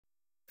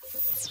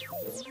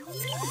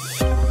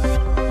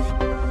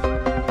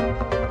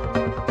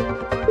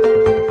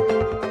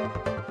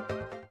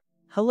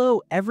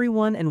Hello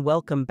everyone and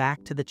welcome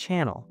back to the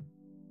channel.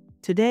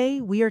 Today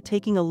we are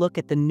taking a look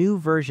at the new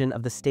version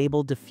of the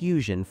Stable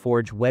Diffusion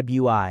Forge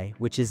WebUI,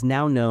 which is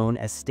now known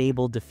as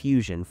Stable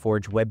Diffusion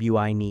Forge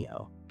WebUI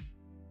Neo.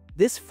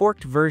 This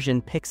forked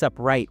version picks up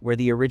right where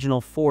the original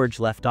Forge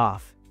left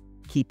off,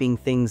 keeping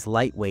things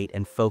lightweight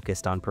and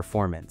focused on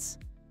performance.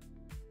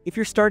 If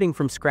you're starting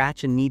from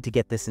scratch and need to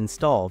get this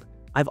installed,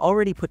 I've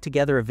already put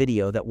together a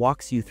video that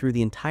walks you through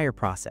the entire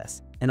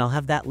process, and I'll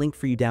have that link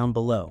for you down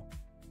below.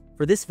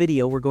 For this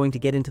video, we're going to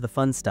get into the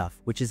fun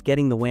stuff, which is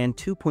getting the WAN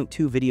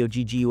 2.2 video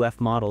GGUF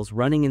models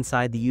running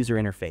inside the user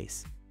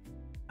interface.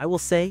 I will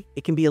say,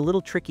 it can be a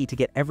little tricky to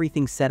get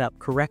everything set up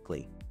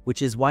correctly,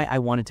 which is why I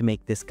wanted to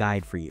make this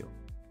guide for you.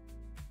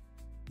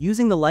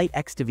 Using the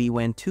Lightx2v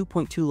WAN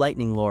 2.2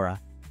 Lightning LoRa,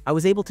 I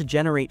was able to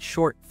generate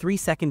short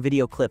 3-second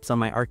video clips on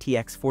my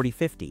RTX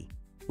 4050,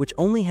 which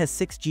only has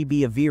 6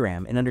 GB of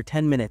VRAM in under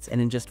 10 minutes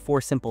and in just 4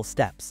 simple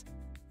steps.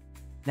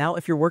 Now,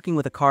 if you're working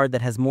with a card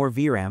that has more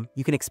VRAM,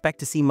 you can expect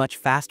to see much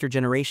faster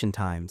generation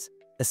times,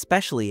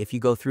 especially if you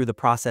go through the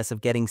process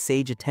of getting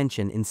Sage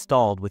Attention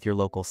installed with your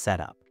local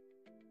setup.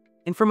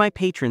 And for my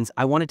patrons,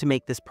 I wanted to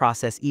make this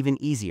process even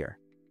easier.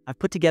 I've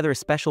put together a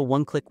special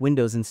one-click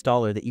Windows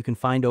installer that you can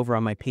find over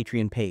on my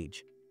Patreon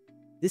page.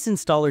 This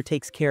installer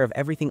takes care of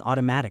everything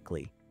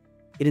automatically.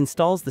 It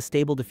installs the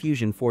Stable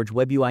Diffusion Forge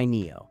WebUI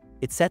Neo.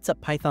 It sets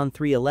up Python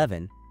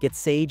 3.11, gets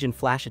Sage and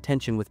Flash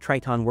Attention with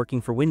Triton working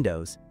for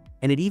Windows,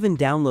 and it even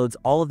downloads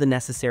all of the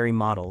necessary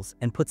models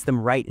and puts them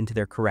right into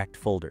their correct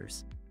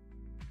folders.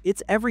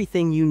 It's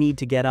everything you need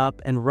to get up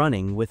and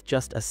running with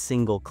just a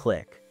single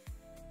click.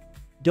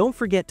 Don't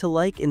forget to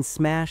like and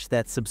smash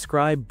that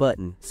subscribe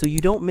button so you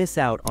don't miss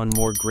out on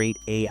more great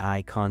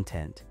AI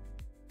content.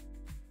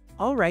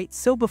 Alright,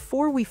 so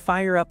before we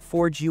fire up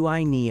Forge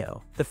UI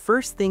Neo, the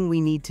first thing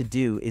we need to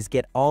do is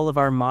get all of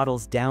our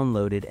models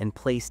downloaded and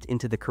placed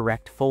into the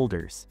correct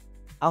folders.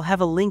 I'll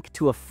have a link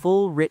to a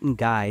full written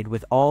guide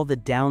with all the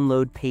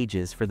download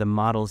pages for the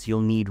models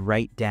you'll need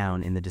right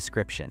down in the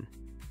description.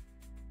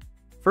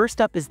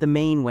 First up is the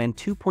main WAN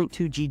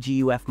 2.2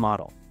 GGUF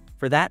model.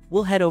 For that,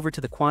 we'll head over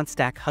to the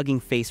QuantStack Hugging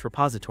Face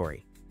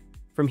repository.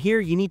 From here,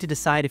 you need to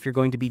decide if you're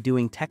going to be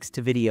doing text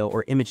to video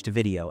or image to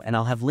video, and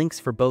I'll have links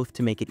for both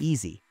to make it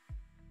easy.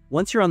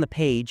 Once you're on the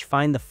page,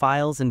 find the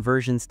Files and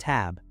Versions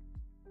tab.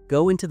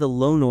 Go into the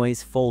Low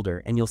Noise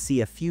folder and you'll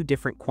see a few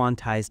different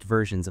quantized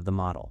versions of the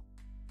model.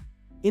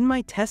 In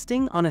my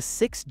testing on a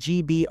 6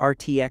 GB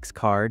RTX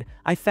card,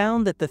 I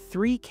found that the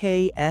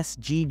 3K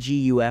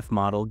SGGUF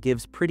model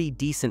gives pretty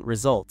decent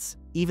results,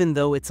 even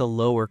though it's a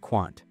lower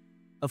quant.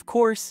 Of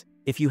course,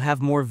 if you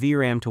have more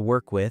VRAM to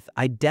work with,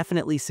 I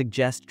definitely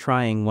suggest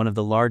trying one of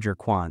the larger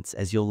quants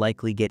as you'll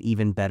likely get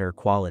even better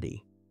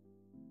quality.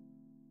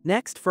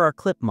 Next, for our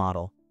clip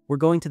model, we're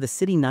going to the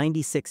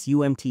City96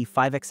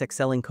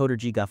 UMT5XXL encoder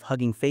GGUF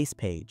Hugging Face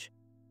page.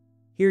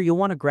 Here you'll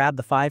want to grab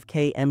the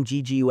 5K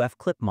MGGUF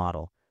clip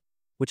model,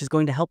 which is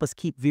going to help us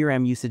keep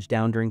VRAM usage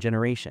down during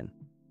generation.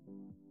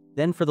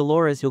 Then for the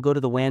LoRAs, you'll go to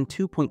the WAN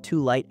 2.2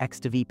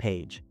 Lightx2v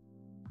page.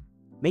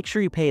 Make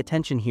sure you pay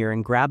attention here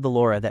and grab the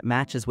LoRa that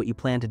matches what you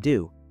plan to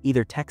do,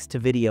 either text to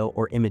video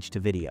or image to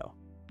video.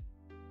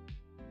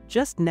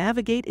 Just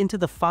navigate into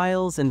the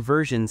Files and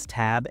Versions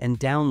tab and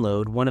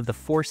download one of the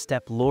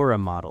 4-step LoRa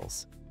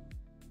models.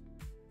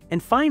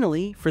 And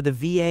finally, for the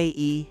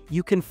VAE,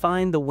 you can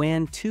find the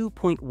WAN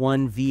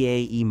 2.1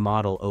 VAE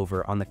model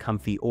over on the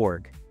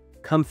Comfy.org.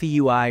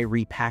 ComfyUI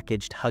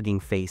repackaged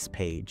Hugging Face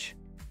page.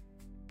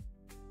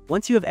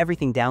 Once you have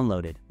everything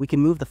downloaded, we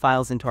can move the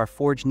files into our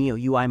Forge Neo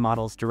UI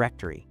models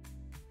directory.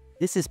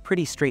 This is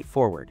pretty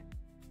straightforward.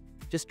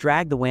 Just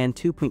drag the WAN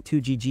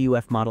 2.2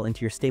 GGUF model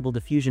into your Stable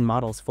Diffusion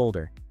Models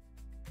folder.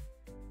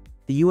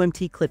 The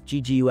UMT Clip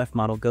GGUF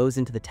model goes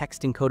into the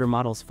Text Encoder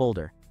Models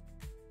folder.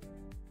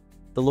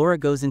 The LoRa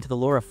goes into the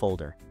LoRa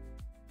folder.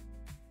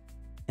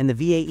 And the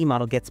VAE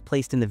model gets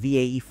placed in the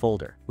VAE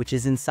folder, which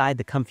is inside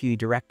the ComfyUI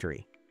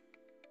directory.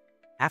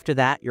 After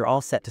that, you're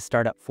all set to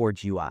start up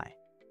Forge UI.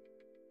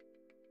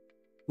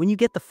 When you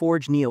get the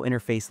Forge Neo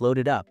interface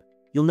loaded up,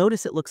 you'll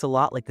notice it looks a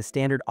lot like the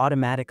standard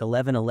automatic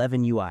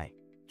 11.11 UI,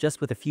 just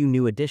with a few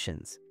new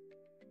additions.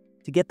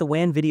 To get the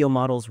WAN video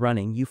models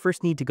running, you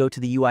first need to go to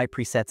the UI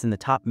presets in the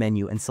top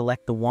menu and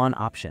select the WAN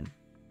option.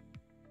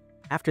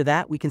 After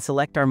that, we can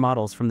select our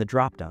models from the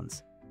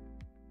dropdowns.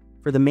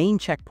 For the main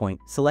checkpoint,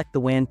 select the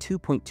WAN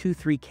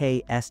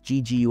 2.23K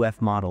SGGUF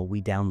model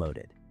we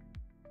downloaded.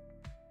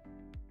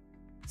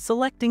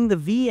 Selecting the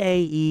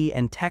VAE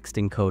and text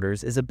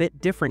encoders is a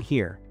bit different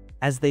here,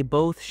 as they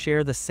both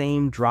share the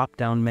same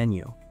drop-down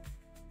menu.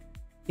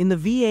 In the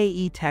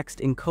VAE text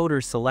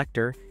encoder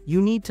selector,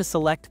 you need to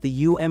select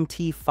the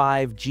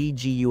UMT5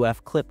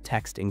 GGUF clip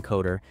text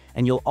encoder,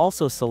 and you'll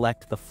also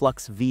select the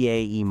Flux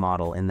VAE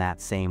model in that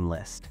same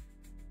list.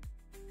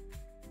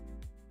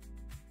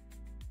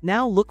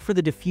 Now look for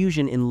the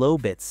Diffusion in Low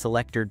Bits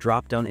selector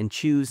dropdown and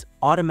choose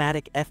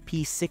Automatic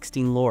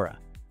FP16 LoRa.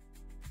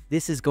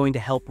 This is going to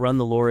help run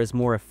the LoRAs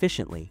more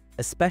efficiently,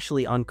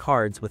 especially on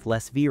cards with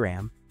less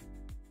VRAM.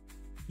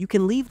 You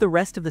can leave the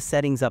rest of the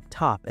settings up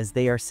top as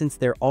they are since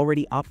they're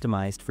already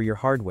optimized for your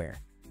hardware.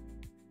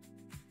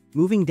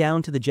 Moving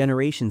down to the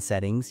generation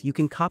settings, you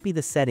can copy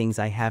the settings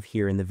I have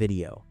here in the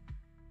video.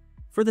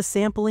 For the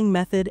sampling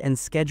method and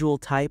schedule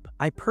type,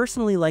 I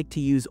personally like to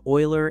use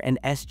Euler and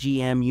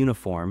SGM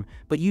uniform,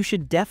 but you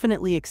should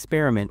definitely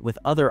experiment with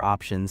other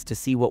options to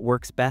see what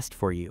works best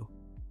for you.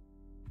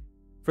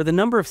 For the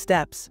number of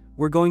steps,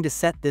 we're going to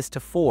set this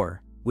to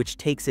 4, which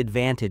takes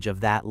advantage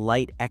of that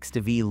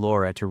Lightx2v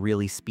LoRa to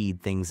really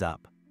speed things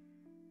up.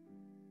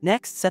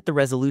 Next, set the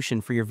resolution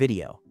for your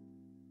video.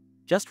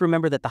 Just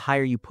remember that the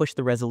higher you push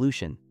the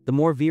resolution, the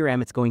more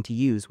VRAM it's going to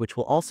use, which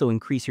will also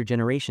increase your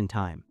generation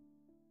time.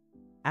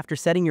 After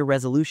setting your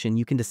resolution,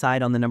 you can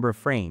decide on the number of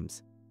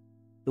frames.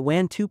 The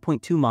WAN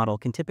 2.2 model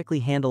can typically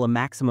handle a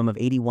maximum of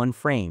 81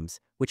 frames,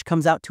 which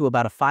comes out to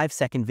about a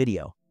 5-second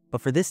video,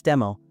 but for this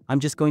demo, I'm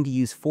just going to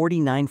use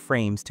 49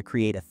 frames to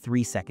create a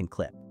 3-second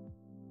clip.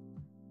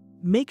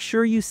 Make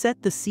sure you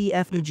set the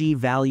CFG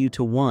value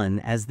to 1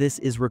 as this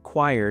is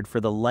required for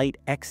the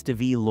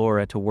Lightx2v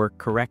LoRa to work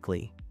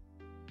correctly.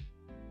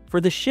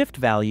 For the shift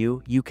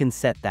value, you can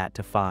set that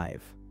to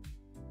 5.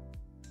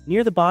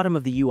 Near the bottom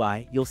of the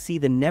UI, you'll see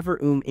the Never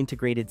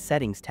Integrated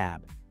Settings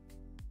tab.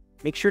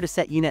 Make sure to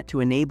set UNet to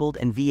enabled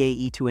and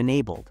VAE to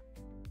enabled.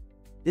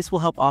 This will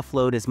help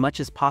offload as much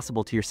as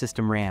possible to your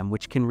system RAM,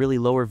 which can really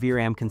lower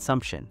VRAM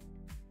consumption.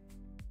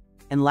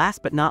 And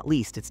last but not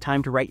least, it's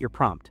time to write your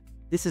prompt.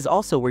 This is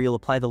also where you'll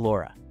apply the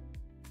LoRa.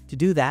 To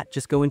do that,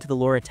 just go into the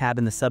LoRa tab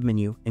in the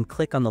submenu and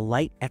click on the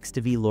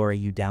Lightx2v LoRa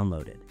you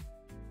downloaded.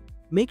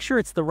 Make sure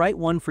it's the right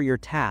one for your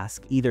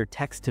task, either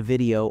text to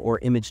video or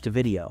image to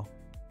video.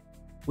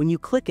 When you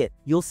click it,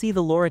 you'll see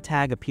the LoRa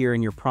tag appear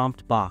in your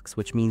prompt box,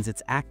 which means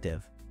it's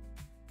active.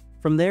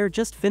 From there,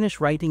 just finish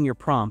writing your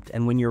prompt,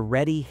 and when you're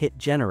ready, hit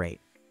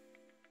generate.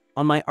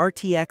 On my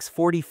RTX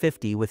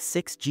 4050 with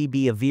 6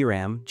 GB of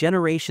VRAM,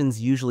 generations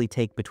usually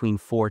take between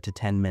 4 to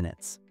 10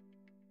 minutes.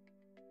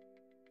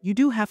 You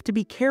do have to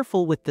be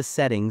careful with the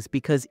settings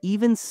because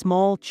even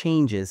small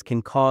changes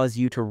can cause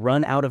you to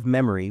run out of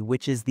memory,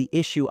 which is the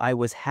issue I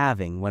was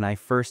having when I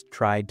first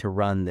tried to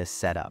run this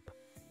setup.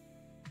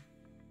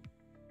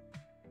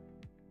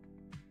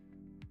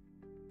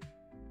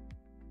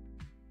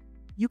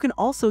 You can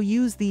also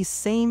use these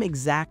same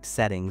exact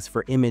settings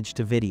for image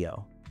to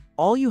video.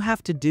 All you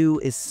have to do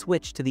is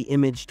switch to the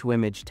image to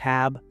image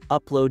tab,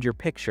 upload your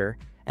picture,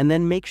 and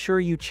then make sure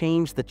you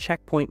change the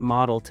checkpoint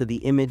model to the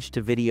image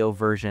to video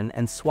version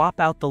and swap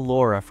out the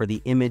LoRa for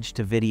the image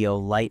to video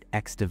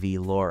Lightx2v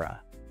LoRa.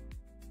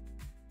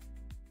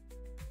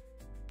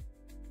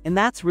 And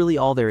that's really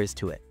all there is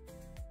to it.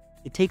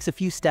 It takes a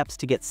few steps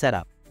to get set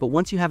up, but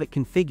once you have it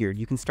configured,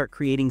 you can start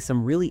creating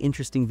some really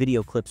interesting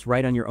video clips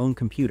right on your own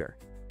computer.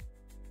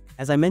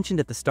 As I mentioned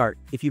at the start,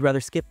 if you'd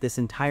rather skip this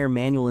entire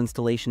manual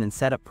installation and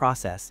setup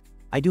process,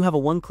 I do have a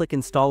one-click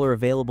installer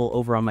available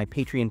over on my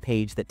Patreon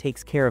page that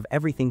takes care of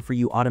everything for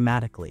you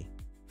automatically.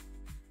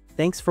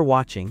 Thanks for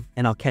watching,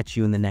 and I'll catch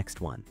you in the next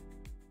one.